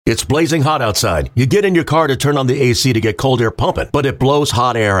It's blazing hot outside. You get in your car to turn on the AC to get cold air pumping, but it blows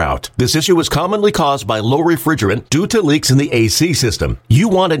hot air out. This issue is commonly caused by low refrigerant due to leaks in the AC system. You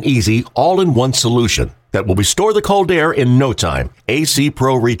want an easy, all-in-one solution that will restore the cold air in no time. AC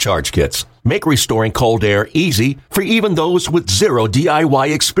Pro Recharge Kits make restoring cold air easy for even those with zero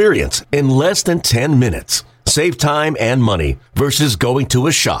DIY experience in less than 10 minutes. Save time and money versus going to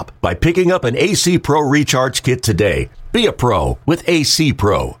a shop by picking up an AC Pro Recharge Kit today. Be a pro with AC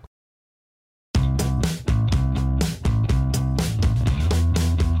Pro.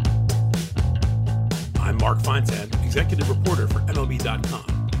 I'm Mark Feinsand, executive reporter for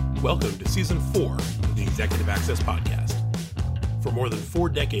MLB.com. Welcome to Season 4 of the Executive Access Podcast. For more than 4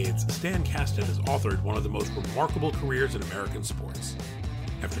 decades, Stan Kasten has authored one of the most remarkable careers in American sports.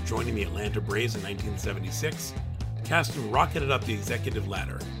 After joining the Atlanta Braves in 1976, Kasten rocketed up the executive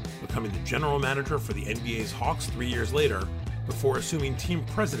ladder, becoming the general manager for the NBA's Hawks 3 years later, before assuming team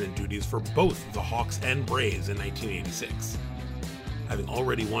president duties for both the Hawks and Braves in 1986. Having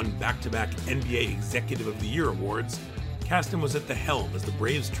already won back-to-back NBA Executive of the Year awards, Kasten was at the helm as the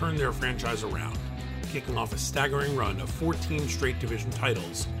Braves turned their franchise around, kicking off a staggering run of 14 straight division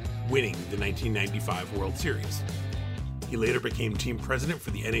titles, winning the 1995 World Series. He later became team president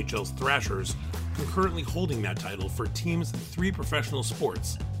for the NHL's Thrashers, concurrently holding that title for teams in 3 professional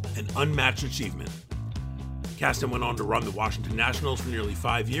sports, an unmatched achievement. Kasten went on to run the Washington Nationals for nearly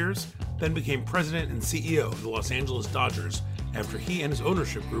 5 years, then became president and CEO of the Los Angeles Dodgers after he and his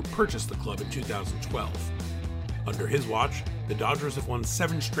ownership group purchased the club in 2012. Under his watch, the Dodgers have won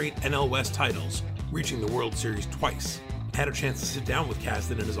 7 straight NL West titles, reaching the World Series twice. I had a chance to sit down with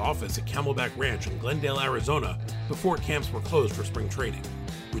Kasten in his office at Camelback Ranch in Glendale, Arizona, before camps were closed for spring training.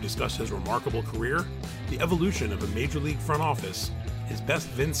 We discussed his remarkable career, the evolution of a major league front office, his best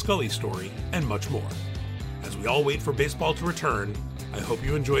Vin Scully story, and much more. As we all wait for baseball to return, I hope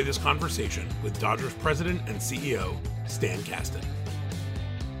you enjoy this conversation with Dodgers president and CEO, Stan Kasten.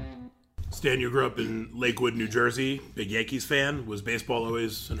 Stan, you grew up in Lakewood, New Jersey, big Yankees fan. Was baseball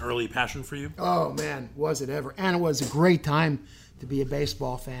always an early passion for you? Oh, man, was it ever. And it was a great time to be a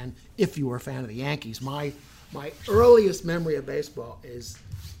baseball fan if you were a fan of the Yankees. My earliest memory of baseball is,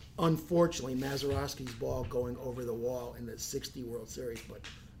 unfortunately, Mazeroski's ball going over the wall in the '60 World Series. But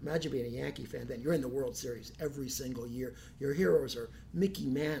imagine being a Yankee fan then. You're in the World Series every single year. Your heroes are Mickey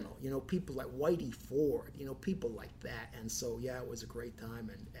Mantle, people like Whitey Ford, people like that. And so, yeah, it was a great time,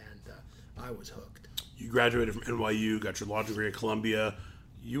 and I was hooked. You graduated from NYU, got your law degree at Columbia.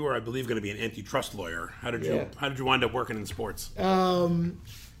 You were, I believe, going to be an antitrust lawyer. How did you wind up working in sports?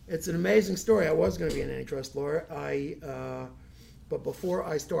 It's an amazing story. I was going to be an antitrust lawyer. But before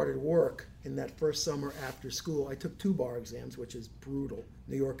I started work in that first summer after school, I took 2 bar exams, which is brutal,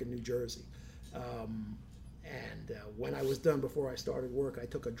 New York and New Jersey. When I was done, before I started work, I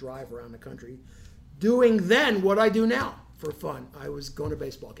took a drive around the country doing then what I do now for fun. I was going to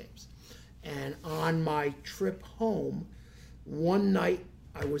baseball games. And on my trip home, one night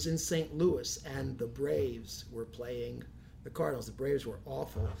I was in St. Louis and the Braves were playing the Cardinals. The Braves were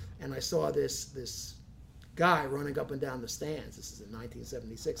awful. And I saw this guy running up and down the stands. This is in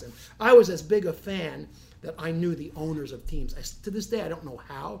 1976. And I was as big a fan that I knew the owners of teams. To this day, I don't know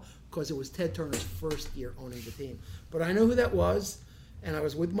how, because it was Ted Turner's first year owning the team. But I knew who that was, and I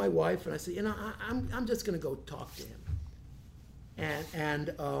was with my wife, and I said, I'm just going to go talk to him.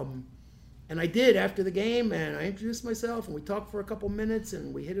 And I did after the game, and I introduced myself, and we talked for a couple minutes,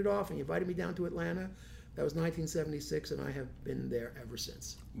 and we hit it off, and he invited me down to Atlanta. That was 1976, and I have been there ever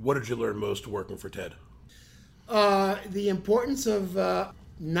since. What did you learn most working for Ted? The importance of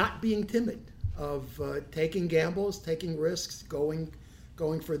not being timid, of taking gambles, taking risks, going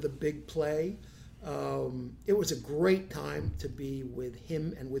for the big play. It was a great time to be with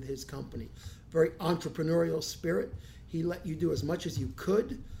him and with his company. Very entrepreneurial spirit. He let you do as much as you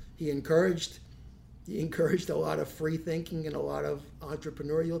could. He encouraged a lot of free thinking and a lot of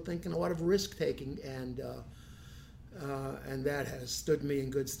entrepreneurial thinking, a lot of risk taking, and that has stood me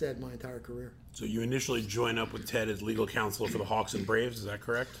in good stead my entire career. So you initially joined up with Ted as legal counsel for the Hawks and Braves, is that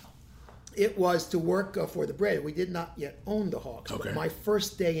correct? It was to work for the Braves. We did not yet own the Hawks. Okay. But my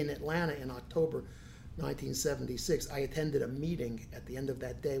first day in Atlanta in October 1976, I attended a meeting at the end of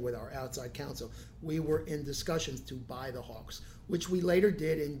that day with our outside counsel. We were in discussions to buy the Hawks, which we later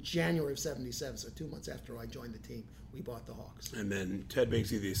did in January of 77. So 2 months after I joined the team, we bought the Hawks. And then Ted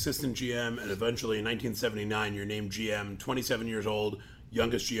makes you the assistant GM, and eventually in 1979, you're named GM, 27 years old,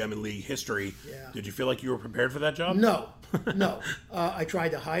 youngest GM in league history. Yeah. Did you feel like you were prepared for that job? No. I tried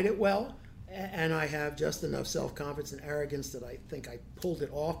to hide it well, and I have just enough self-confidence and arrogance that I think I pulled it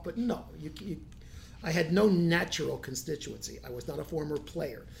off. But no, I had no natural constituency. I was not a former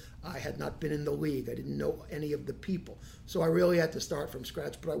player. I had not been in the league. I didn't know any of the people. So I really had to start from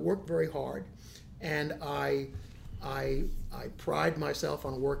scratch. But I worked very hard, and I pride myself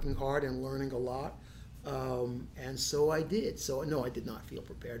on working hard and learning a lot. And so I did. So no, I did not feel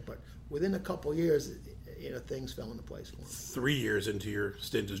prepared. But within a couple years, things fell into place for me. 3 years into your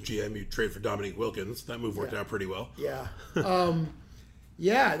stint as GM, you traded for Dominique Wilkins. That move worked out pretty well. Yeah.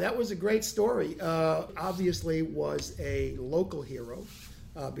 Yeah, that was a great story. Obviously was a local hero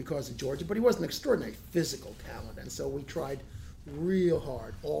because of Georgia, but he was an extraordinary physical talent. And so we tried real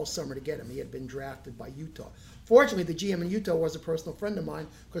hard all summer to get him. He had been drafted by Utah. Fortunately, the GM in Utah was a personal friend of mine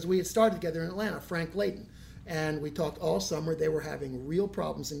because we had started together in Atlanta, Frank Layton. And we talked all summer. They were having real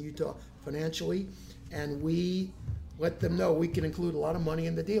problems in Utah financially. And we let them know we could include a lot of money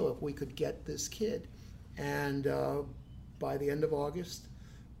in the deal if we could get this kid. And by the end of August,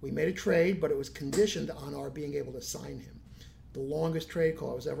 we made a trade, but it was conditioned on our being able to sign him. The longest trade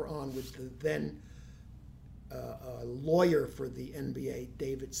call I was ever on was the then lawyer for the NBA,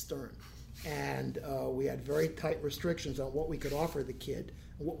 David Stern. And we had very tight restrictions on what we could offer the kid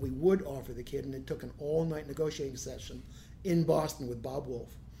and what we would offer the kid. And it took an all-night negotiating session in Boston with Bob Wolf.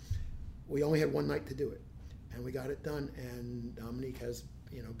 We only had one night to do it, and we got it done. And Dominique has,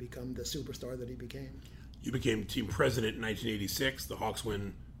 become the superstar that he became. You became team president in 1986. The Hawks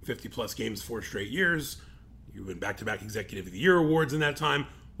win 50-plus games 4 straight years. You win back-to-back Executive of the Year awards in that time.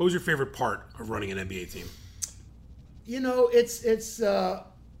 What was your favorite part of running an NBA team? It's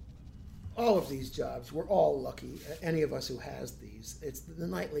all of these jobs. We're all lucky, any of us who has these. It's the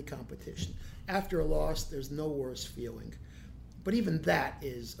nightly competition. After a loss, there's no worse feeling. But even that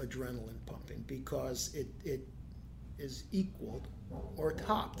is adrenaline pumping because it is equaled or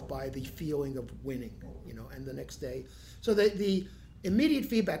topped by the feeling of winning, and the next day. So the immediate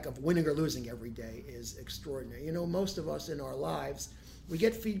feedback of winning or losing every day is extraordinary. Most of us in our lives, we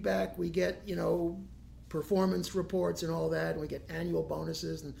get feedback, we get, performance reports and all that, and we get annual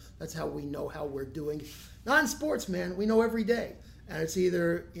bonuses, and that's how we know how we're doing. Not in sports, man. We know every day. And it's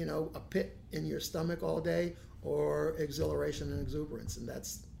either, a pit in your stomach all day or exhilaration and exuberance, and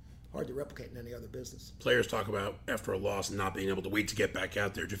that's hard to replicate in any other business. Players talk about after a loss not being able to wait to get back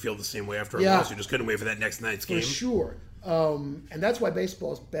out there. Did you feel the same way after a loss? You just couldn't wait for that next night's game? For sure. And that's why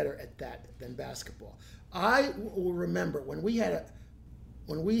baseball is better at that than basketball. I will remember when we had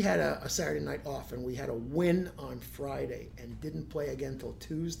a Saturday night off and we had a win on Friday and didn't play again until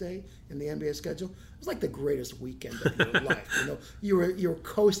Tuesday in the NBA schedule. It was like the greatest weekend of your life. You were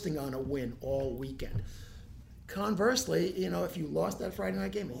coasting on a win all weekend. Conversely, if you lost that Friday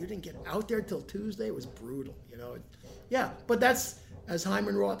night game and you didn't get out there till Tuesday, it was brutal. Yeah, but that's, as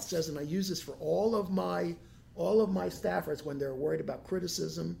Hyman Roth says, and I use this for all of my staffers when they're worried about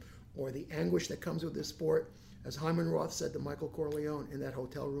criticism or the anguish that comes with this sport. As Hyman Roth said to Michael Corleone in that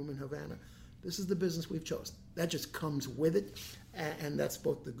hotel room in Havana, this is the business we've chosen. That just comes with it, and that's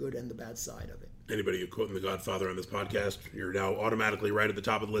both the good and the bad side of it. Anybody who quoting The Godfather on this podcast, you're now automatically right at the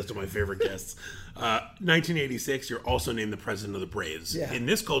top of the list of my favorite guests. 1986, you're also named the president of the Braves. Yeah. In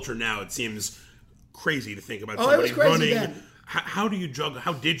this culture now, it seems crazy to think about somebody running. Then. How do you juggle?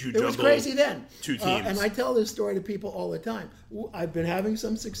 How did you juggle? It was crazy then. 2 teams. And I tell this story to people all the time. I've been having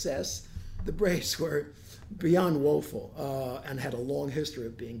some success. The Braves were beyond woeful and had a long history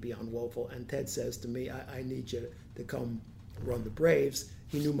of being beyond woeful. And Ted says to me, I need you to come run the Braves.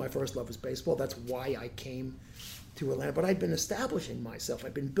 He knew my first love was baseball. That's why I came to Atlanta. But I'd been establishing myself.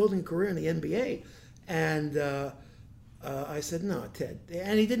 I'd been building a career in the NBA. And I said, no, Ted.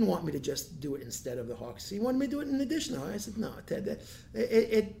 And he didn't want me to just do it instead of the Hawks. He wanted me to do it in addition. I said, no, Ted,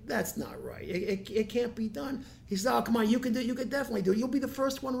 that's not right. It can't be done. He said, oh, come on, you can do it. You can definitely do it. You'll be the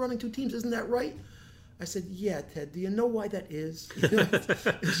first one running 2 teams. Isn't that right? I said, yeah, Ted, do you know why that is?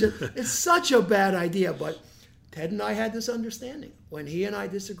 It's such a bad idea, but Ted and I had this understanding. When he and I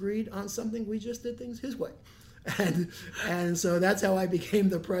disagreed on something, we just did things his way. And so that's how I became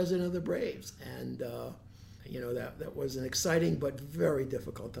the president of the Braves. And, that was an exciting but very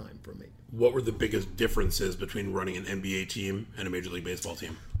difficult time for me. What were the biggest differences between running an NBA team and a Major League Baseball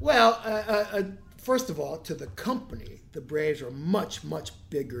team? Well, first of all, to the company, the Braves are a much, much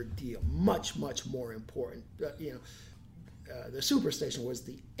bigger deal, much, much more important. The Superstation was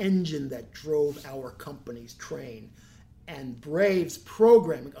the engine that drove our company's train, and Braves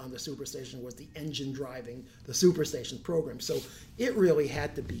programming on the Superstation was the engine driving the Superstation program. So it really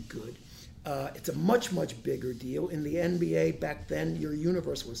had to be good. It's a much, much bigger deal. In the NBA back then, your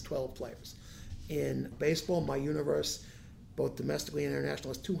universe was 12 players. In baseball, my universe, both domestically and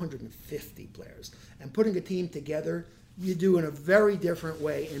international, is 250 players. And putting a team together, you do in a very different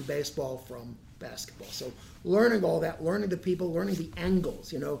way in baseball from basketball. So learning all that, learning the people, learning the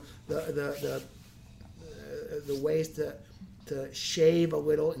angles, the ways to shave a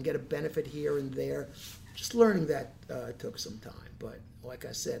little and get a benefit here and there. Just learning that took some time. But like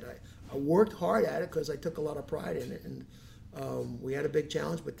I said, I worked hard at it because I took a lot of pride in it. And we had a big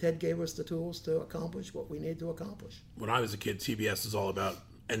challenge, but Ted gave us the tools to accomplish what we needed to accomplish. When I was a kid, TBS was all about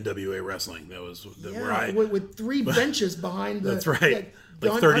NWA wrestling. That was where with 3 benches behind the... That's right.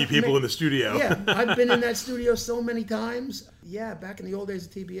 Like 30 people in the studio. Yeah, I've been in that studio so many times. Yeah, back in the old days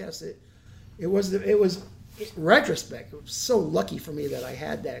of TBS, it was in retrospect, it was so lucky for me that I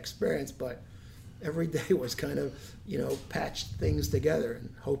had that experience, but every day was kind of, patch things together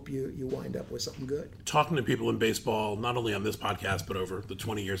and hope you wind up with something good. Talking to people in baseball, not only on this podcast, but over the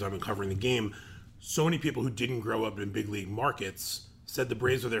 20 years I've been covering the game, so many people who didn't grow up in big league markets said the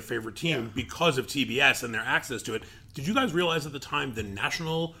Braves were their favorite team because of TBS and their access to it. Did you guys realize at the time the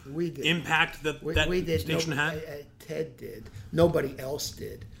national impact that station had? Ted did. Nobody else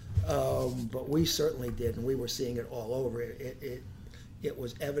did. But we certainly did, and we were seeing it all over. It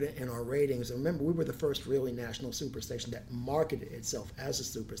was evident in our ratings. And remember, we were the first really national superstation that marketed itself as a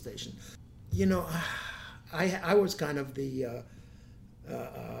superstation. I was kind of the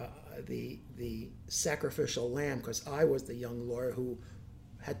sacrificial lamb because I was the young lawyer who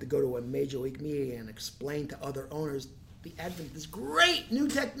had to go to a major league meeting and explain to other owners the advent of this great new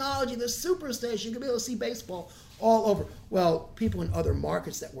technology, this superstation. You can be able to see baseball all over. Well, people in other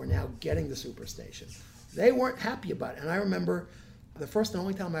markets that were now getting the superstation, they weren't happy about it. And I remember the first and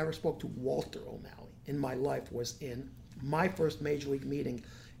only time I ever spoke to Walter O'Malley in my life was in my first major league meeting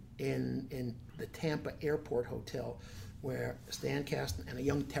in the Tampa Airport Hotel, where Stan Kasten and a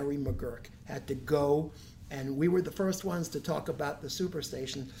young Terry McGurk had to go, and we were the first ones to talk about the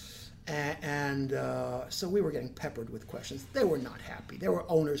superstation. And so we were getting peppered with questions. They were not happy. There were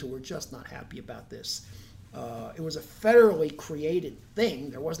owners who were just not happy about this. It was a federally created thing.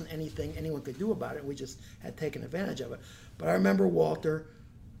 There wasn't anything anyone could do about it. We just had taken advantage of it. But I remember Walter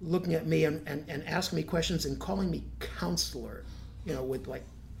looking at me and asking me questions and calling me counselor,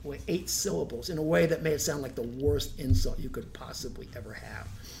 with 8 syllables in a way that made it sound like the worst insult you could possibly ever have.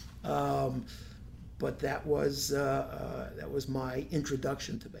 But that was my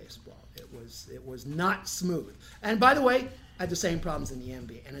introduction to baseball. It was not smooth. And by the way, I had the same problems in the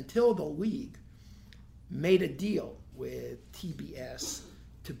NBA. And until the league made a deal with TBS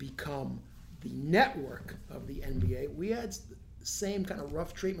to become the network of the NBA, we had the same kind of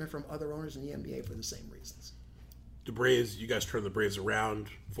rough treatment from other owners in the NBA for the same reasons. The Braves, you guys turned the Braves around,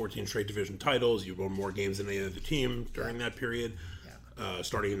 14 straight division titles. You won more games than any other team during that period,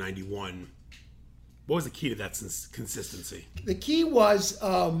 starting in 91. What was the key to that consistency? The key was,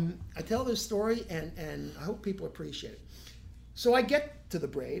 I tell this story, and I hope people appreciate it. So I get to the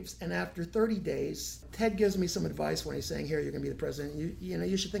Braves, and after 30 days, Ted gives me some advice when he's saying, here, you're going to be the president.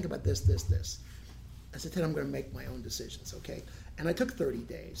 You should think about this. I said, Ted, I'm going to make my own decisions, okay? And I took 30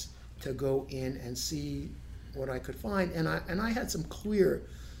 days to go in and see what I could find, and I had some clear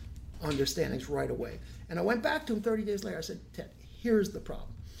understandings right away. And I went back to him 30 days later. I said, Ted, here's the problem.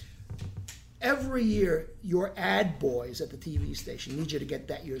 Every year, your ad boys at the TV station need you to get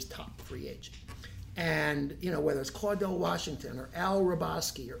that year's top free agent. And, whether it's Claudell Washington or Al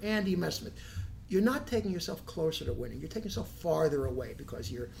Raboski or Andy Messmith, you're not taking yourself closer to winning. You're taking yourself farther away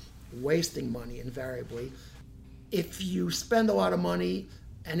because you're wasting money invariably. If you spend a lot of money,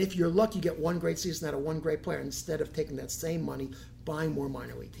 and if you're lucky, you get one great season out of one great player, instead of taking that same money, buying more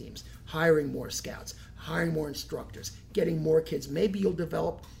minor league teams, hiring more scouts, hiring more instructors, getting more kids. Maybe you'll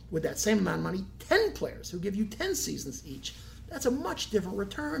develop, with that same amount of money, 10 players who give you 10 seasons each. That's a much different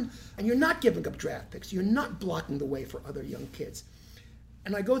return, and you're not giving up draft picks. You're not blocking the way for other young kids.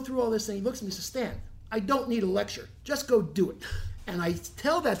 And I go through all this, and he looks at me and says, Stan, I don't need a lecture. Just go do it. And I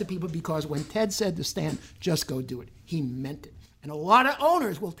tell that to people because when Ted said to Stan, just go do it, he meant it. And a lot of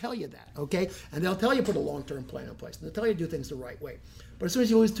owners will tell you that, okay? And they'll tell you put a long-term plan in place. And they'll tell you to do things the right way. But as soon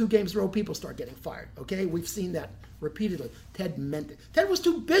as you lose 2 games in a row, people start getting fired, okay? We've seen that repeatedly. Ted meant it. Ted was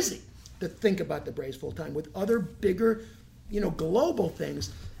too busy to think about the Braves full-time with other bigger, global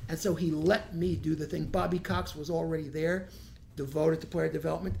things. And so he let me do the thing. Bobby Cox was already there, devoted to player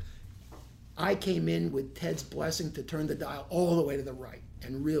development. I came in with Ted's blessing to turn the dial all the way to the right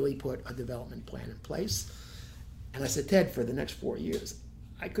and really put a development plan in place. And I said, Ted, for the next 4 years,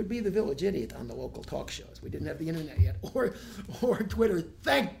 I could be the village idiot on the local talk shows. We didn't have the internet yet, or Twitter,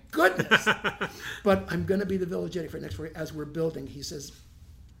 thank goodness. But I'm going to be the village idiot for the next 4 years as we're building. He says,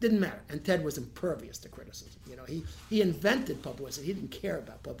 didn't matter. And Ted was impervious to criticism. He invented publicity. He didn't care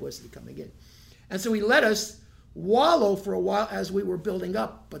about publicity coming in. And so he let us wallow for a while as we were building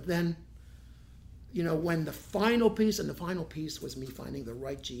up. But then when the final piece, and the final piece was me finding the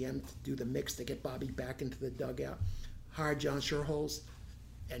right GM to do the mix to get Bobby back into the dugout, hired John Schuerholz,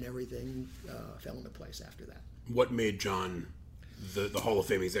 and everything fell into place after that. What made John the Hall of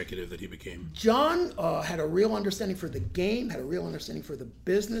Fame executive that he became? John had a real understanding for the game, had a real understanding for the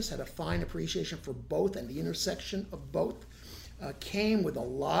business, had a fine appreciation for both and the intersection of both. Came with a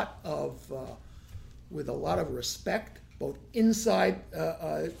lot of respect, both inside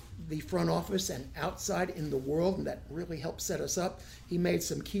the front office and outside in the world, and that really helped set us up. He made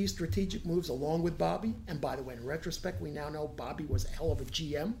some key strategic moves along with Bobby, and by the way, in retrospect, we now know Bobby was a hell of a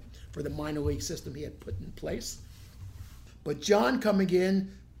GM for the minor league system he had put in place. But John coming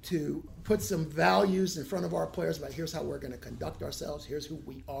in to put some values in front of our players about here's how we're going to conduct ourselves, here's who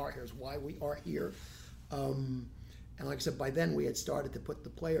we are, here's why we are here. And like I said, by then we had started to put the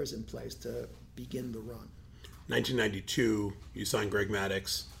players in place to begin the run. 1992, you signed Greg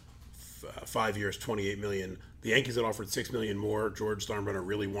Maddux, 5 years, $28 million. The Yankees had offered $6 million more. George Steinbrenner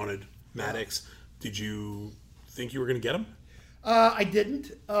really wanted Maddux. Did you think you were going to get him? I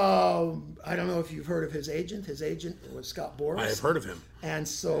didn't. I don't know if you've heard of his agent. His agent was Scott Boras. I have heard of him. And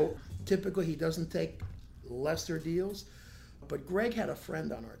so typically he doesn't take lesser deals. But Greg had a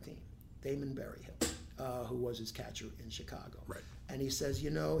friend on our team, Damon Berryhill, who was his catcher in Chicago. Right. And he says, he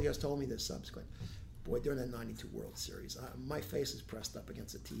has told me this subsequent. Boy, during that 92 World Series, my face is pressed up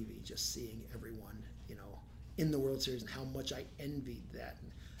against the TV just seeing everyone, in the World Series and how much I envied that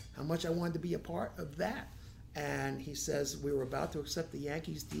and how much I wanted to be a part of that. And he says, we were about to accept the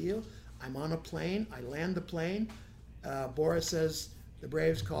Yankees deal. I'm on a plane. I land the plane. Boras says, the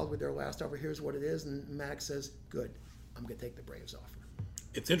Braves called with their last offer. Here's what it is. And Maddux says, good. I'm going to take the Braves offer.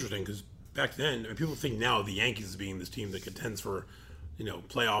 It's interesting because back then, people think now of the Yankees as being this team that contends for,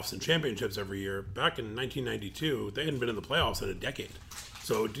 playoffs and championships every year. Back in 1992, they hadn't been in the playoffs in a decade.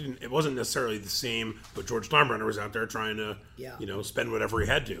 So it wasn't necessarily the same, but George Steinbrenner was out there trying to, spend whatever he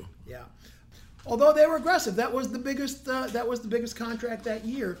had to. Yeah. Although they were aggressive, that was the biggest contract that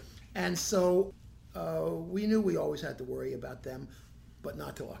year, and so we knew we always had to worry about them, but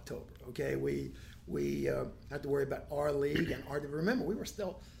not till October. Okay, we had to worry about our league and our. Remember, we were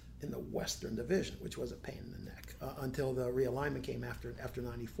still in the Western Division, which was a pain in the neck until the realignment came after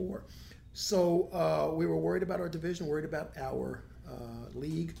 '94. So we were worried about our division, worried about our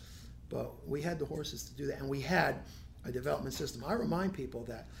league, but we had the horses to do that, and we had a development system. I remind people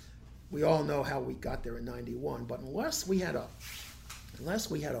that. We all know how we got there in '91, but unless we had a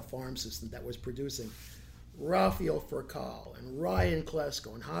farm system that was producing Rafael Furcal and Ryan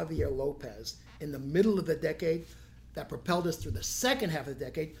Klesko and Javier Lopez in the middle of the decade, that propelled us through the second half of the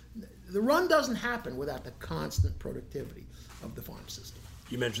decade, the run doesn't happen without the constant productivity of the farm system.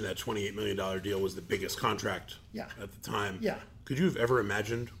 You mentioned that $28 million deal was the biggest contract at the time. Yeah. Could you have ever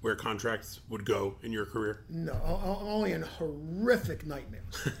imagined where contracts would go in your career? No, only in horrific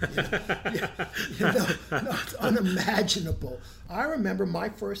nightmares. It's unimaginable. I remember my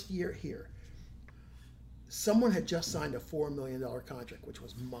first year here. Someone had just signed a $4 million contract, which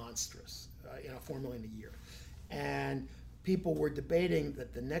was monstrous. $4 million a year, and people were debating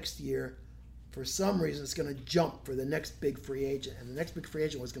that the next year, for some reason, it's going to jump for the next big free agent, and the next big free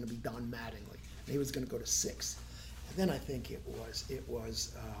agent was going to be Don Mattingly, and he was going to go to 6. And then I think it was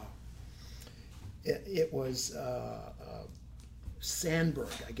Sandberg,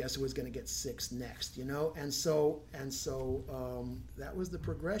 I guess, who was going to get 6 next, and so that was the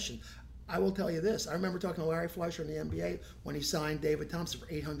progression. I will tell you this: I remember talking to Larry Fleischer in the NBA when he signed David Thompson for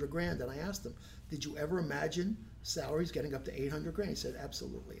 $800,000, and I asked him, "Did you ever imagine salaries getting up to $800,000?" He said,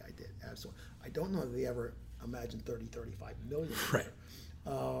 "Absolutely, I did. Absolutely." I don't know that they ever imagined 35 million. Right.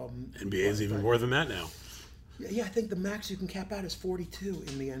 NBA is even more than that now. Yeah, I think the max you can cap out is 42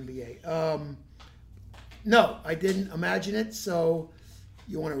 in the NBA. No, I didn't imagine it. So,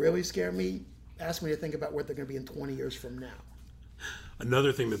 you want to really scare me? Ask me to think about what they're going to be in 20 years from now.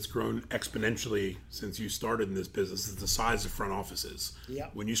 Another thing that's grown exponentially since you started in this business is the size of front offices. Yeah.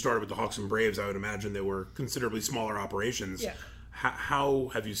 When you started with the Hawks and Braves, I would imagine they were considerably smaller operations. Yeah.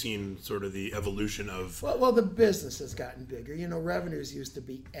 How have you seen sort of the evolution of... Well, the business has gotten bigger. Revenues used to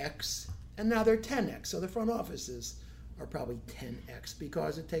be X, and now they're 10X. So the front offices are probably 10X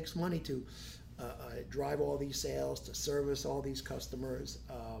because it takes money to drive all these sales, to service all these customers.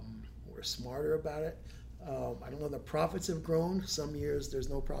 We're smarter about it. I don't know, the profits have grown. Some years there's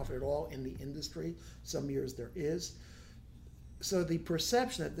no profit at all in the industry. Some years there is. So the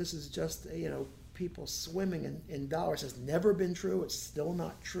perception that this is just, people swimming in dollars has never been true. It's still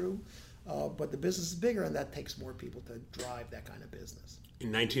not true. But the business is bigger, and that takes more people to drive that kind of business.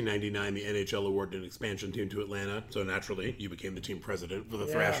 In 1999, the NHL awarded an expansion team to Atlanta. So naturally, you became the team president for the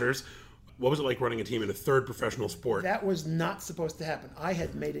Thrashers. What was it like running a team in a third professional sport? That was not supposed to happen. I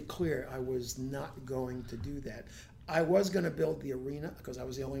had made it clear I was not going to do that. I was going to build the arena because I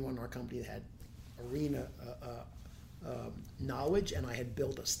was the only one in our company that had arena knowledge, and I had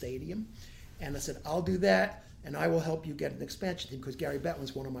built a stadium. And I said, I'll do that, and I will help you get an expansion team, because Gary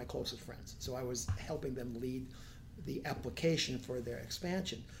Bettman's one of my closest friends. So I was helping them lead the application for their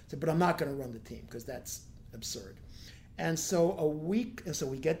expansion. I said, but I'm not going to run the team, because that's absurd. And so we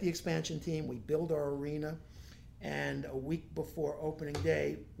get the expansion team, we build our arena, and a week before opening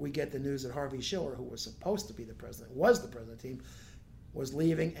day, we get the news that Harvey Schiller, who was supposed to be the president, was the president of the team, was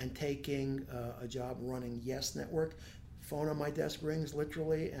leaving and taking a job running Yes Network. Phone on my desk rings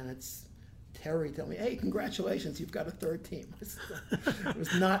literally, and it's Terry telling me, "Hey, congratulations, you've got a third team." It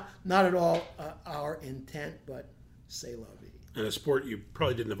was not at all our intent, but c'est la vie. In a sport you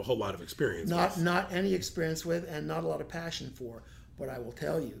probably didn't have a whole lot of experience with. Not any experience with, and not a lot of passion for. But I will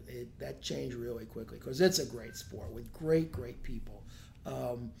tell you, that changed really quickly, because it's a great sport with great people.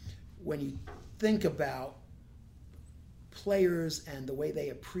 When you think about players and the way they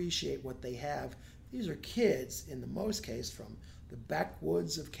appreciate what they have, these are kids, in the most case, from the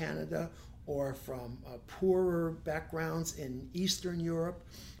backwoods of Canada or from poorer backgrounds in Eastern Europe.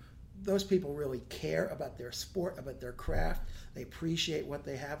 Those people really care about their sport, about their craft. They appreciate what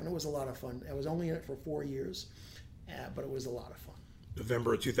they have, and it was a lot of fun. I was only in it for 4 years, but it was a lot of fun.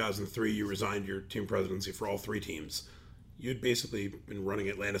 November of 2003, you resigned your team presidency for all three teams. You'd basically been running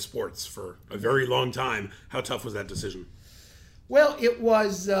Atlanta sports for a very long time. How tough was that decision? Well, it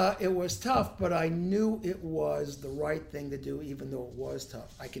was tough, but I knew it was the right thing to do, even though it was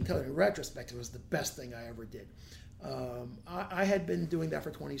tough. I can tell you in retrospect, it was the best thing I ever did. I had been doing that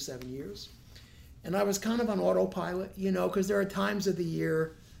for 27 years, and I was kind of on autopilot, because there are times of the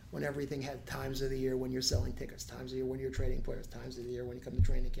year when everything had times of the year when you're selling tickets, times of the year when you're trading players, times of the year when you come to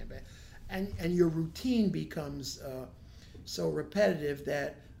training camp, and your routine becomes so repetitive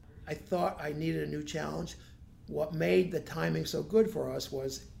that I thought I needed a new challenge. What made the timing so good for us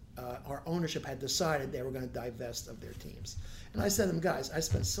was our ownership had decided they were going to divest of their teams. And I said to them, guys, I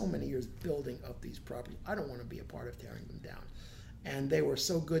spent so many years building up these properties. I don't want to be a part of tearing them down. And they were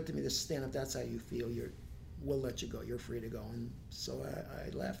so good to me to stand up. That's how you feel. We'll let you go. You're free to go. And so I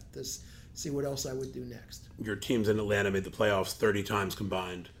left to see what else I would do next. Your teams in Atlanta made the playoffs 30 times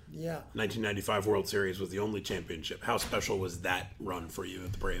combined. Yeah. 1995 World Series was the only championship. How special was that run for you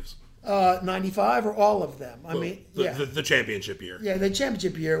at the Braves? 95 or all of them? The championship year. Yeah, the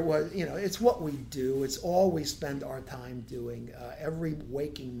championship year was, it's what we do. It's all we spend our time doing. Every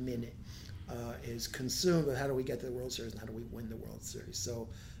waking minute is consumed with how do we get to the World Series and how do we win the World Series. So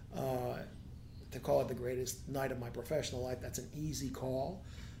to call it the greatest night of my professional life, that's an easy call.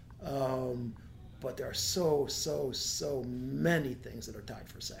 But there are so many things that are tied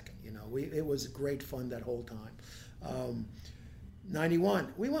for second. It was great fun that whole time.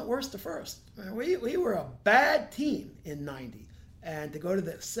 91, we went worst to first. We were a bad team in 90. And to go to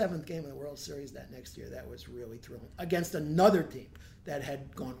the 7th game of the World Series that next year, that was really thrilling. Against another team that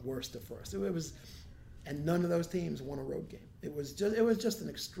had gone worst to first. And none of those teams won a road game. It was just an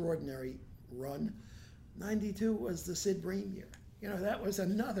extraordinary run. 92 was the Sid Bream year. That was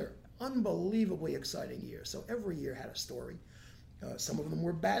another unbelievably exciting year. So every year had a story. Some of them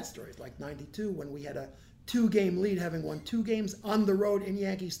were bad stories, like 92 when we had a 2-game lead, having won 2 games on the road in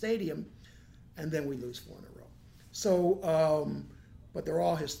Yankee Stadium, and then we lose 4 in a row. So, but they're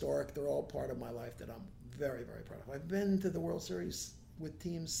all historic. They're all part of my life that I'm very, very proud of. I've been to the World Series with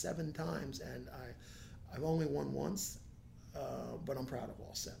teams 7 times, and I've only won once, but I'm proud of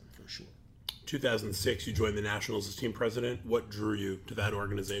all 7 for sure. 2006, you joined the Nationals as team president. What drew you to that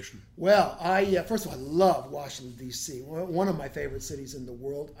organization? Well, first of all, I love Washington, D.C., one of my favorite cities in the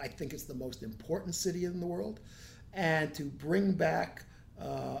world. I think it's the most important city in the world. And to bring back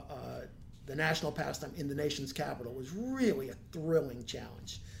the national pastime in the nation's capital was really a thrilling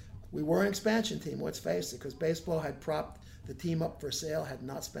challenge. We were an expansion team, let's face it, because baseball had propped the team up for sale, had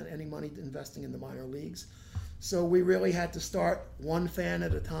not spent any money investing in the minor leagues. So we really had to start one fan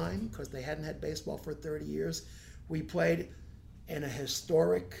at a time because they hadn't had baseball for 30 years. We played in a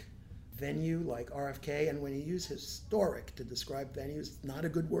historic venue like RFK, and when you use historic to describe venues, it's not a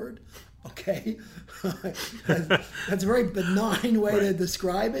good word, okay? That's a very benign way to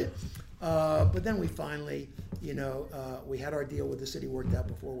describe it. But then we finally, we had our deal with the city worked out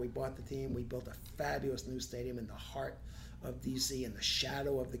before we bought the team. We built a fabulous new stadium in the heart of DC in the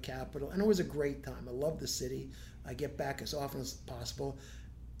shadow of the Capitol, and it was a great time. I love the city. I get back as often as possible.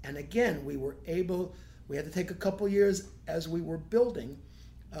 And again, we had to take a couple years as we were building,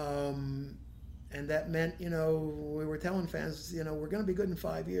 And that meant, we were telling fans, we're going to be good in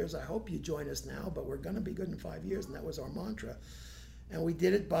 5 years. I hope you join us now, but we're going to be good in 5 years. And that was our mantra. And we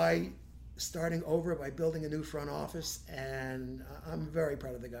did it by starting over, by building a new front office. And I'm very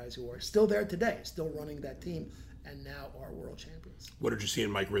proud of the guys who are still there today, still running that team, and now are world champions. What did you see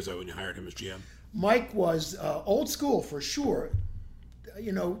in Mike Rizzo when you hired him as GM? Mike was old school for sure.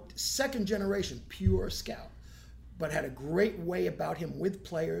 Second generation, pure scout. But had a great way about him with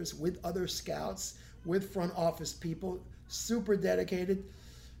players, with other scouts, with front office people, super dedicated,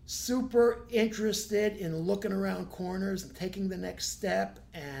 super interested in looking around corners and taking the next step,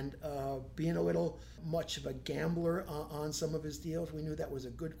 and being a little much of a gambler on some of his deals. We knew that was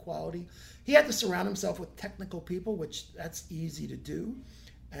a good quality. He had to surround himself with technical people, which that's easy to do,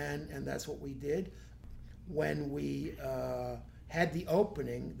 and that's what we did. When we had the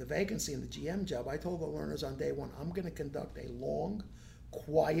opening, the vacancy in the GM job, I told the learners on day one, I'm going to conduct a long,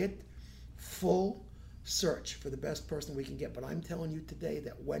 quiet, full search for the best person we can get. But I'm telling you today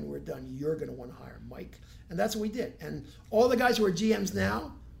that when we're done, you're going to want to hire Mike. And that's what we did. And all the guys who are GMs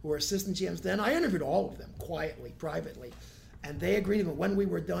now, who are assistant GMs then, I interviewed all of them quietly, privately. And they agreed with me. When we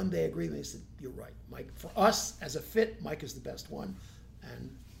were done, they agreed with me. They said, you're right, Mike. For us, as a fit, Mike is the best one. And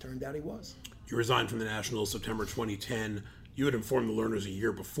turned out he was. You resigned from the Nationals September 2010. You had informed the learners a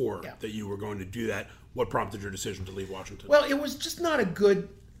year before that you were going to do that. What prompted your decision to leave Washington? Well, it was just not a good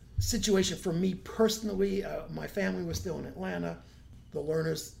situation for me personally. My family was still in Atlanta. The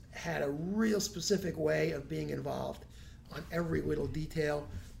learners had a real specific way of being involved on every little detail,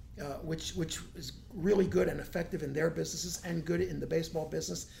 which is really good and effective in their businesses and good in the baseball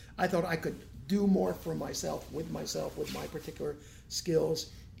business. I thought I could do more for myself, with my particular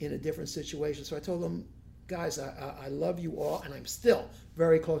skills in a different situation. So I told them, guys, I love you all, and I'm still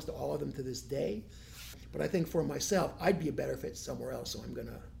very close to all of them to this day. But I think for myself, I'd be a better fit somewhere else, so I'm going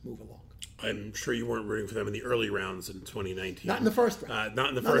to move along. I'm sure you weren't rooting for them in the early rounds in 2019. Not in the first round. Not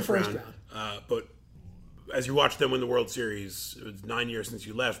in the first round. But as you watched them win the World Series, it was 9 years since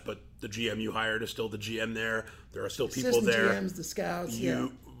you left, but the GM you hired is still the GM there. There are still people there. GMs, the scouts,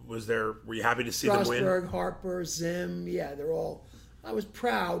 Were you happy to see them win? Strasburg, Harper, Zim, they're all. I was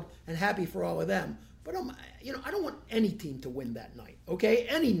proud and happy for all of them. But I don't want any team to win that night, okay?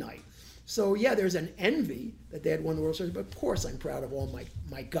 Any night. So there's an envy that they had won the World Series, but of course I'm proud of all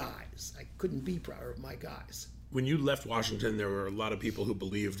my guys. I couldn't be prouder of my guys. When you left Washington, there were a lot of people who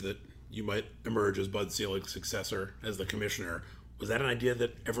believed that you might emerge as Bud Selig's successor as the commissioner. Was that an idea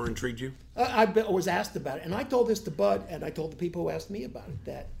that ever intrigued you? I was asked about it, and I told this to Bud, and I told the people who asked me about it,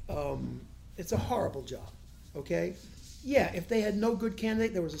 that it's a horrible job, okay? Yeah, if they had no good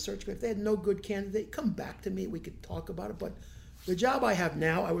candidate, there was a search. If they had no good candidate, come back to me. We could talk about it. But the job I have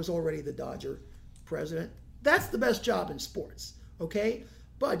now, I was already the Dodger president. That's the best job in sports, okay?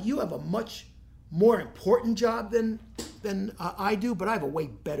 But you have a much more important job than I do, but I have a way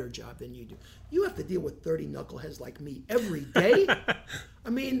better job than you do. You have to deal with 30 knuckleheads like me every day. I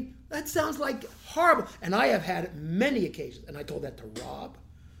mean, that sounds like horrible. And I have had many occasions, and I told that to Rob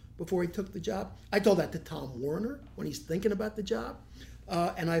before he took the job. I told that to Tom Werner when he's thinking about the job.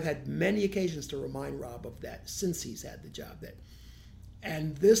 And I've had many occasions to remind Rob of that since he's had the job.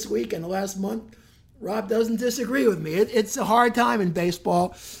 And this week and the last month, Rob doesn't disagree with me. It's a hard time in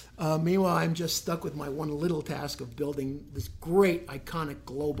baseball. Meanwhile, I'm just stuck with my one little task of building this great, iconic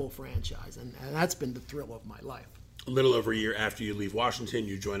global franchise. And that's been the thrill of my life. A little over a year after you leave Washington,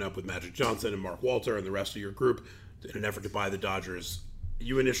 you join up with Magic Johnson and Mark Walter and the rest of your group in an effort to buy the Dodgers.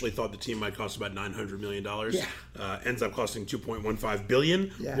 You initially thought the team might cost about $900 million. Ends up costing $2.15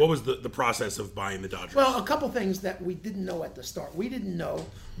 billion. Yeah. What was the process of buying the Dodgers? Well, a couple things that we didn't know at the start. We didn't know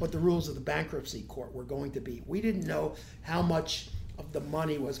what the rules of the bankruptcy court were going to be. We didn't know how much of the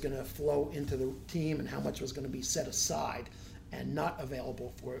money was going to flow into the team and how much was going to be set aside and not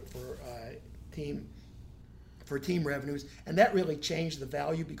available for team revenues. And that really changed the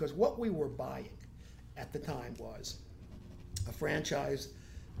value, because what we were buying at the time was a franchise,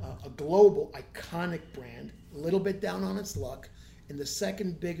 a global iconic brand, a little bit down on its luck, in the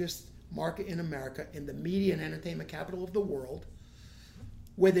second biggest market in America, in the media and entertainment capital of the world,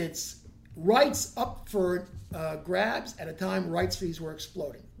 with its rights up for grabs at a time rights fees were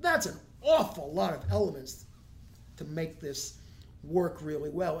exploding. That's an awful lot of elements to make this work really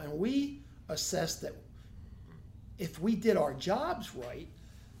well. And we assessed that if we did our jobs right,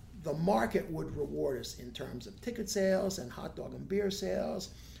 the market would reward us in terms of ticket sales and hot dog and beer sales,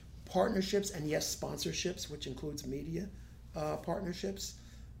 partnerships, and yes, sponsorships, which includes media partnerships.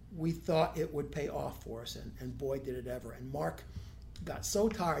 We thought it would pay off for us, and boy, did it ever. And Mark got so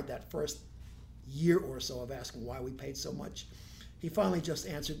tired that first year or so of asking why we paid so much. he finally just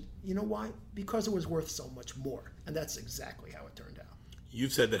answered, you know why? Because it was worth so much more. And that's exactly how it turned out.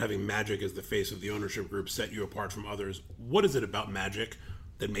 You've said that having Magic as the face of the ownership group set you apart from others. What is it about Magic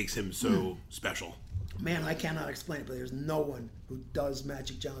that makes him so special? Man, I cannot explain it, but there's no one who does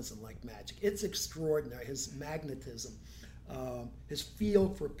Magic Johnson like Magic. It's extraordinary. His magnetism, his feel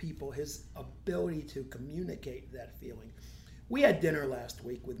for people, his ability to communicate that feeling. We had dinner last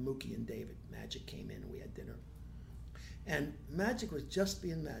week with Mookie and David. Magic came in and we had dinner. And Magic was just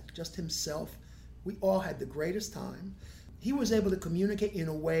being Magic, just himself. We all had the greatest time. He was able to communicate in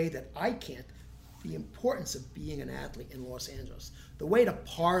a way that I can't. The importance of being an athlete in Los Angeles. The way to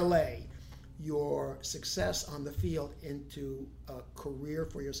parlay your success on the field into a career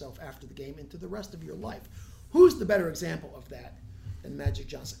for yourself after the game, into the rest of your life. Who's the better example of that than Magic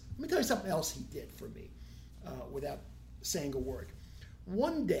Johnson? Let me tell you something else he did for me without saying a word.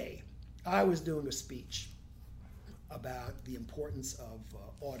 One day, I was doing a speech about the importance of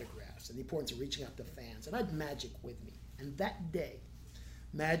autographs and the importance of reaching out to fans, and I had Magic with me. And that day,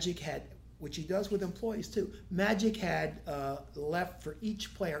 Magic had, which he does with employees too, Magic had left for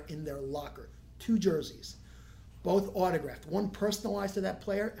each player in their locker 2 jerseys, both autographed, one personalized to that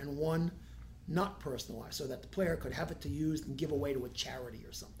player and one not personalized, so that the player could have it to use and give away to a charity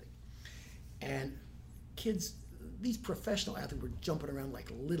or something. And kids, these professional athletes were jumping around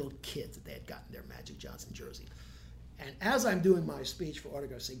like little kids that they had gotten their Magic Johnson jersey. And as I'm doing my speech for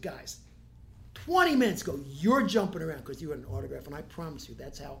autographs, I say, guys, 20 minutes ago, you're jumping around because you had an autograph, and I promise you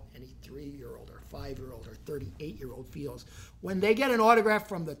that's how any 3-year-old or 5-year-old or 38-year-old feels when they get an autograph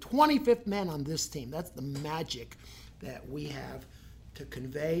from the 25th man on this team. That's the magic that we have to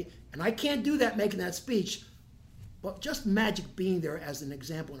convey, and I can't do that making that speech, but just Magic being there as an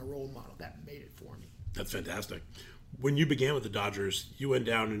example and a role model, that made it for me. That's fantastic. When you began with the Dodgers, you went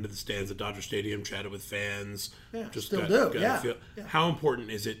down into the stands at Dodger Stadium, chatted with fans. Yeah, just still got do. a Yeah. feel. Yeah. How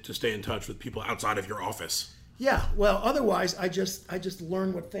important is it to stay in touch with people outside of your office? Yeah, well, otherwise I just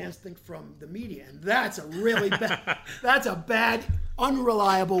learn what fans think from the media, and that's a really bad,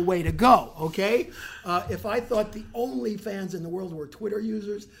 unreliable way to go. Okay, if I thought the only fans in the world were Twitter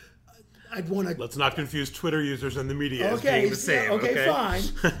users, I'd want to. Let's not confuse Twitter users and the media as Okay, being the same. okay, fine.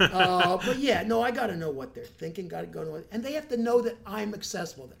 But yeah, no, I got to know what they're thinking. Got to go to it, and they have to know that I'm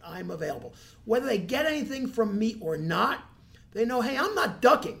accessible, that I'm available, whether they get anything from me or not. They know, hey, I'm not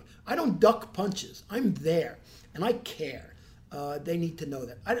ducking. I don't duck punches. I'm there, and I care. They need to know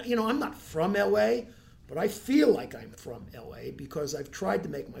that. I'm not from LA, but I feel like I'm from LA because I've tried to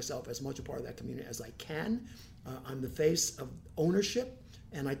make myself as much a part of that community as I can. I'm the face of ownership,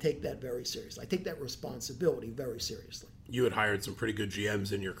 and I take that very seriously. I take that responsibility very seriously. You had hired some pretty good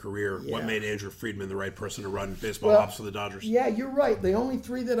GMs in your career. Yeah. What made Andrew Friedman the right person to run baseball ops for the Dodgers? Yeah, you're right. The only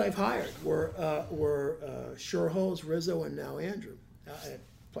 3 that I've hired were Sherholz, Rizzo, and now Andrew,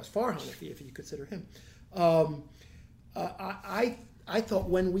 plus Farhan, if you consider him. I thought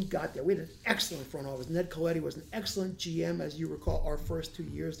when we got there, we had an excellent front office. Ned Colletti was an excellent GM. As you recall, our first 2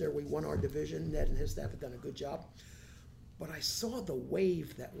 years there, we won our division. Ned and his staff had done a good job. But I saw the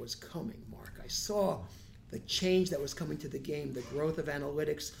wave that was coming, Mark. I saw the change that was coming to the game, the growth of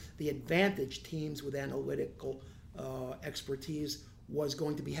analytics, the advantage teams with analytical expertise was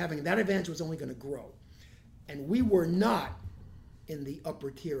going to be having. And that advantage was only going to grow. And we were not in the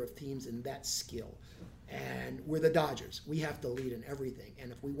upper tier of teams in that skill. And we're the Dodgers. We have to lead in everything.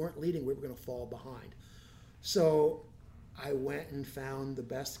 And if we weren't leading, we were going to fall behind. So I went and found the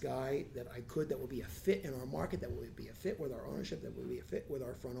best guy that I could that would be a fit in our market, that would be a fit with our ownership, that would be a fit with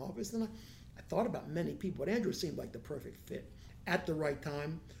our front office. And I thought about many people, but Andrew seemed like the perfect fit at the right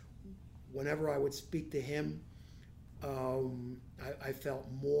time. Whenever I would speak to him, I felt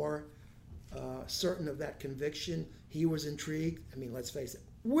more certain of that conviction. He was intrigued. I mean, let's face it,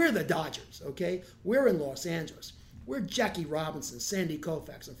 we're the Dodgers, okay? We're in Los Angeles. We're Jackie Robinson, Sandy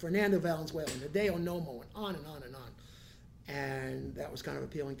Koufax, and Fernando Valenzuela, and Hideo Nomo, and on and on and on. And that was kind of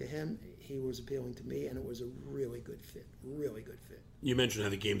appealing to him. He was appealing to me, and it was a really good fit, really good fit. You mentioned how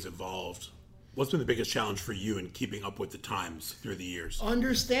the game's evolved. What's been the biggest challenge for you in keeping up with the times through the years?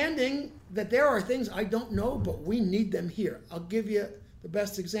 Understanding that there are things I don't know, but we need them here. I'll give you the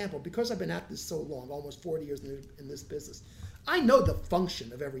best example. Because I've been at this so long, almost 40 years in this business, I know the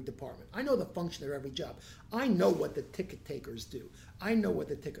function of every department. I know the function of every job. I know what the ticket takers do. I know what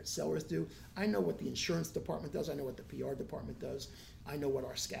the ticket sellers do. I know what the insurance department does. I know what the PR department does. I know what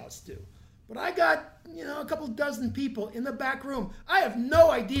our scouts do. But I got, a couple dozen people in the back room. I have no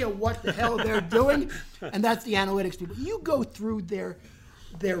idea what the hell they're doing, and that's the analytics people. You go through their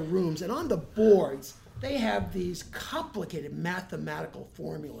rooms, and on the boards, they have these complicated mathematical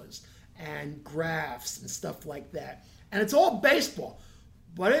formulas and graphs and stuff like that. And it's all baseball,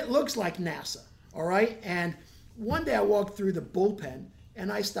 but it looks like NASA, all right? And one day I walked through the bullpen,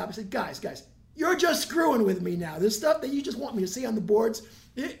 and I stopped and said, guys, you're just screwing with me now. This stuff that you just want me to see on the boards,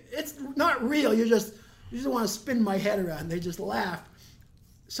 it's not real. You just want to spin my head around. They just laugh.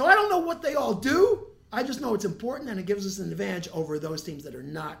 So I don't know what they all do. I just know it's important, and it gives us an advantage over those teams that are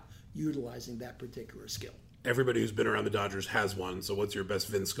not utilizing that particular skill. Everybody who's been around the Dodgers has one. So what's your best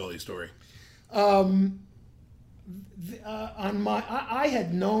Vin Scully story? I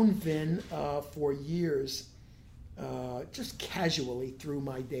had known Vin for years, just casually through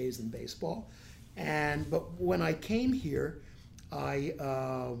my days in baseball, but when I came here, and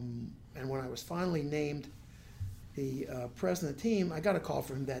when I was finally named the president of the team, I got a call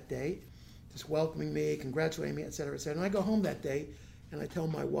from him that day, just welcoming me, congratulating me, et cetera, et cetera. And I go home that day, and I tell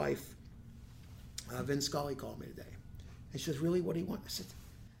my wife, Vin Scully called me today, and she says, "Really? What do you want?" I said,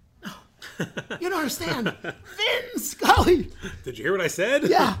 "No, you don't understand. Vin Scully." Did you hear what I said?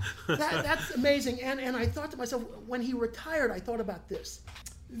 Yeah, that's amazing. And I thought to myself, when he retired, I thought about this.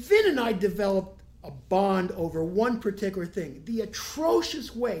 Vin and I developed a bond over one particular thing: the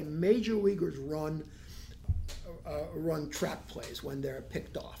atrocious way major leaguers run trap plays when they're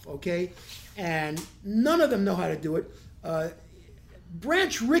picked off. Okay, and none of them know how to do it.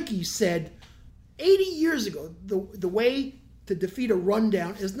 Branch Rickey said 80 years ago, the way to defeat a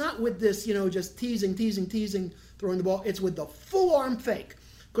rundown is not with this, just teasing, throwing the ball. It's with the full arm fake,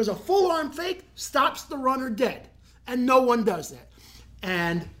 because a full arm fake stops the runner dead, and no one does that.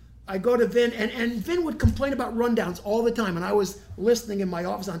 And I go to Vin, and Vin would complain about rundowns all the time. And I was listening in my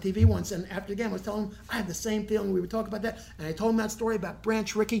office on TV once, and after the game, I was telling him I had the same feeling. We would talk about that, and I told him that story about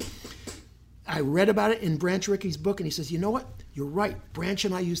Branch Rickey. I read about it in Branch Rickey's book, and he says, "You know what? You're right. Branch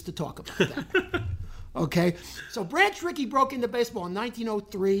and I used to talk about that." Okay, so Branch Rickey broke into baseball in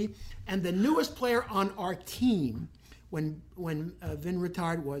 1903, and the newest player on our team when Vin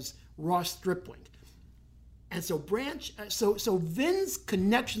retired was Ross Stripling. And so so Vin's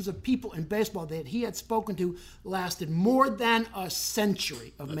connections of people in baseball that he had spoken to lasted more than a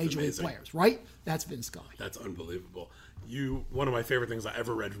century of Major League players, right? That's Vin Scully. That's unbelievable. One of my favorite things I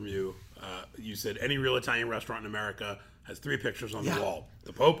ever read from you, you said any real Italian restaurant in America has 3 pictures on the wall: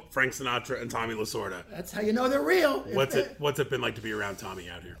 the Pope, Frank Sinatra, and Tommy Lasorda. That's how you know they're real. What's it been like to be around Tommy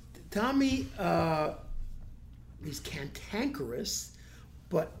out here? Tommy, he's cantankerous,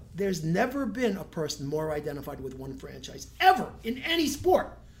 but there's never been a person more identified with one franchise ever in any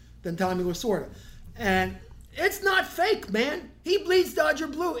sport than Tommy Lasorda. And it's not fake, man. He bleeds Dodger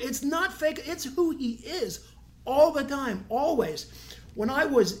blue. It's not fake. It's who he is all the time, always. When I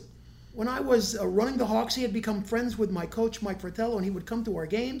was running the Hawks, he had become friends with my coach, Mike Fratello, and he would come to our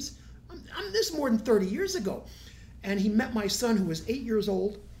games. This is more than 30 years ago. And he met my son, who was 8 years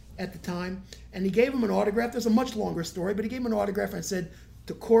old at the time, and he gave him an autograph. There's a much longer story, but he gave him an autograph and said,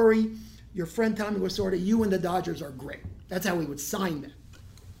 "To Corey, your friend Tommy Lasorda, you and the Dodgers are great." That's how he would sign that.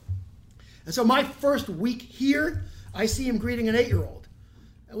 And so my first week here, I see him greeting an 8-year-old,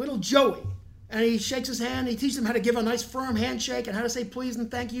 a little Joey. And he shakes his hand. He teaches him how to give a nice firm handshake and how to say please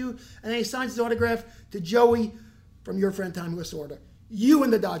and thank you. And then he signs his autograph to Joey, from your friend Tommy Lasorda. You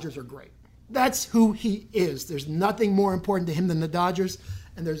and the Dodgers are great. That's who he is. There's nothing more important to him than the Dodgers,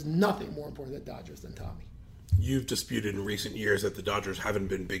 and there's nothing more important to the Dodgers than Tommy. You've disputed in recent years that the Dodgers haven't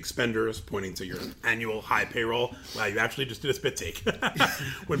been big spenders, pointing to your annual high payroll. Wow, you actually just did a spit take.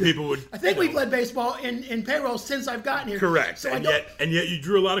 When people would... I think we've led baseball in payroll since I've gotten here. Correct. So and yet you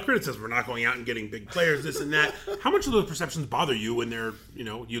drew a lot of criticism. We're not going out and getting big players, this and that. How much of those perceptions bother you when they're,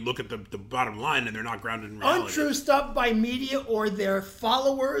 you look at the bottom line and they're not grounded in reality? Untrue stuff by media or their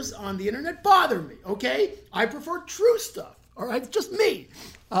followers on the internet bother me, okay? I prefer true stuff, all right? It's just me.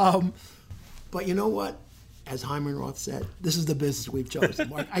 But you know what? As Hyman Roth said, this is the business we've chosen,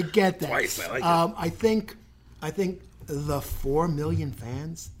 Mark. I get that. Twice, I like it. I think the 4 million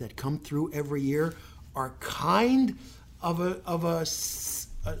fans that come through every year are kind of a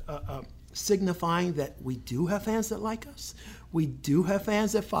signifying that we do have fans that like us. We do have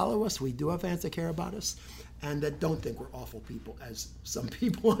fans that follow us. We do have fans that care about us, and that don't think we're awful people, as some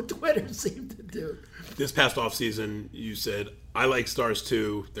people on Twitter seem to do. This past offseason, you said, I like stars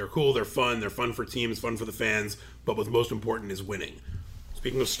too. They're cool, they're fun for teams, fun for the fans, but what's most important is winning.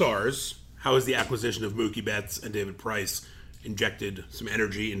 Speaking of stars, how has the acquisition of Mookie Betts and David Price injected some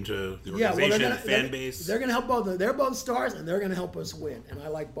energy into the organization and the fan base? They're going to help both. They're both stars, and they're going to help us win, and I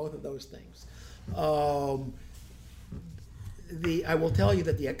like both of those things. I will tell you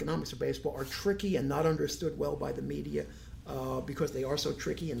that the economics of baseball are tricky and not understood well by the media because they are so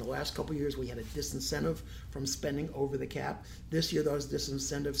tricky. In the last couple of years, we had a disincentive from spending over the cap. This year, those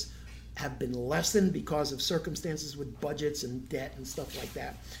disincentives have been lessened because of circumstances with budgets and debt and stuff like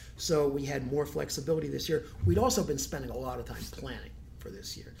that. So we had more flexibility this year. We'd also been spending a lot of time planning for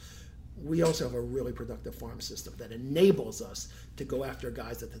this year. We also have a really productive farm system that enables us to go after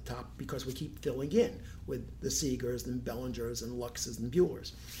guys at the top because we keep filling in with the Seagers and Bellingers and Luxes and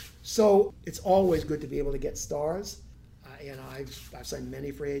Buellers. So it's always good to be able to get stars. I've signed many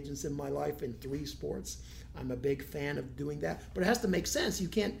free agents in my life in 3 sports. I'm a big fan of doing that, but it has to make sense. You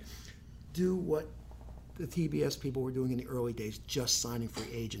can't do what the TBS people were doing in the early days, just signing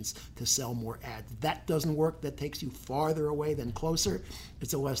free agents to sell more ads. That doesn't work. That takes you farther away than closer.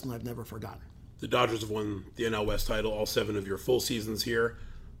 It's a lesson I've never forgotten. The Dodgers have won the NL West title all 7 of your full seasons here.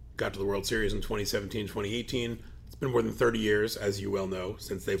 Got to the World Series in 2017, 2018. It's been more than 30 years, as you well know,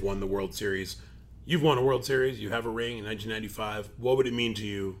 since they've won the World Series. You've won a World Series. You have a ring in 1995. What would it mean to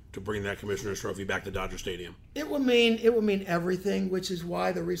you to bring that Commissioner's Trophy back to Dodger Stadium? It would mean everything, which is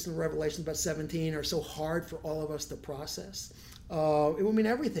why the recent revelations about 17 are so hard for all of us to process. It would mean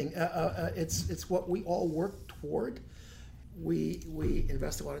everything. It's what we all work toward. We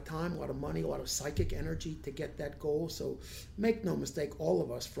invest a lot of time, a lot of money, a lot of psychic energy to get that goal. So make no mistake, all of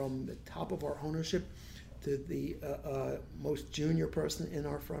us, from the top of our ownership to the most junior person in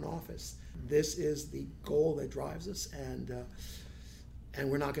our front office, this is the goal that drives us, and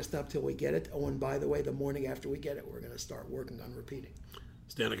we're not going to stop till we get it. Oh, and by the way, the morning after we get it, we're going to start working on repeating.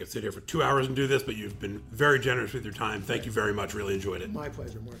 Stan, I could sit here for 2 hours and do this, but you've been very generous with your time. Thank you very much. Really enjoyed it. My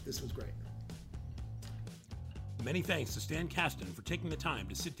pleasure, Mark. This was great. Many thanks to Stan Kasten for taking the time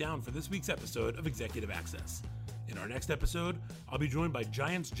to sit down for this week's episode of Executive Access. In our next episode, I'll be joined by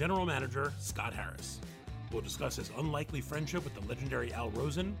Giants General Manager Scott Harris. We'll discuss his unlikely friendship with the legendary Al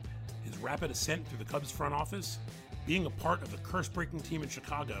Rosen, his rapid ascent through the Cubs front office, being a part of the curse-breaking team in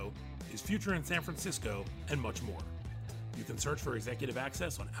Chicago, his future in San Francisco, and much more. You can search for Executive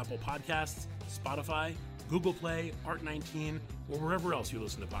Access on Apple Podcasts, Spotify, Google Play, Art19, or wherever else you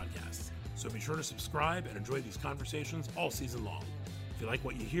listen to podcasts. So be sure to subscribe and enjoy these conversations all season long. If you like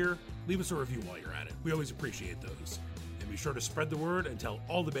what you hear, leave us a review while you're at it. We always appreciate those. And be sure to spread the word and tell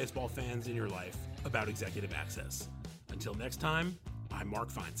all the baseball fans in your life about Executive Access. Until next time, I'm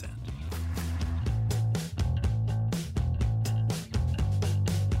Mark Feinsand.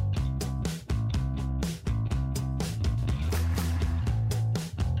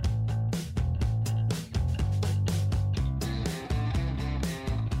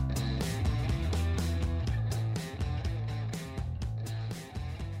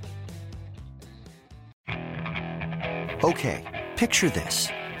 Okay, picture this.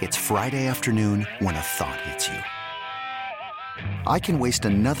 It's Friday afternoon when a thought hits you. I can waste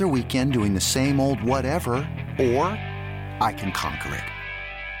another weekend doing the same old whatever, or I can conquer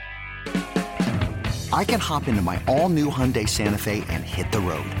it. I can hop into my all-new Hyundai Santa Fe and hit the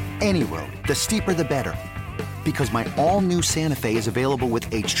road. Any road. The steeper, the better. Because my all-new Santa Fe is available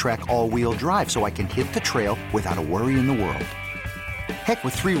with H-Track all-wheel drive, so I can hit the trail without a worry in the world. Heck,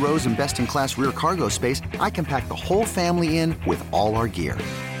 with 3 rows and best-in-class rear cargo space, I can pack the whole family in with all our gear.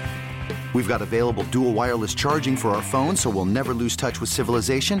 We've got available dual wireless charging for our phones, so we'll never lose touch with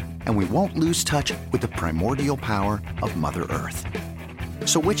civilization, and we won't lose touch with the primordial power of Mother Earth.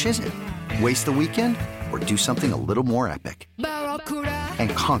 So which is it? Waste the weekend or do something a little more epic? And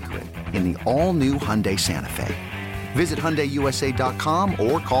conquer it in the all-new Hyundai Santa Fe. Visit HyundaiUSA.com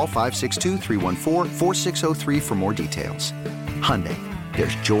or call 562-314-4603 for more details. Hyundai,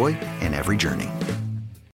 there's joy in every journey.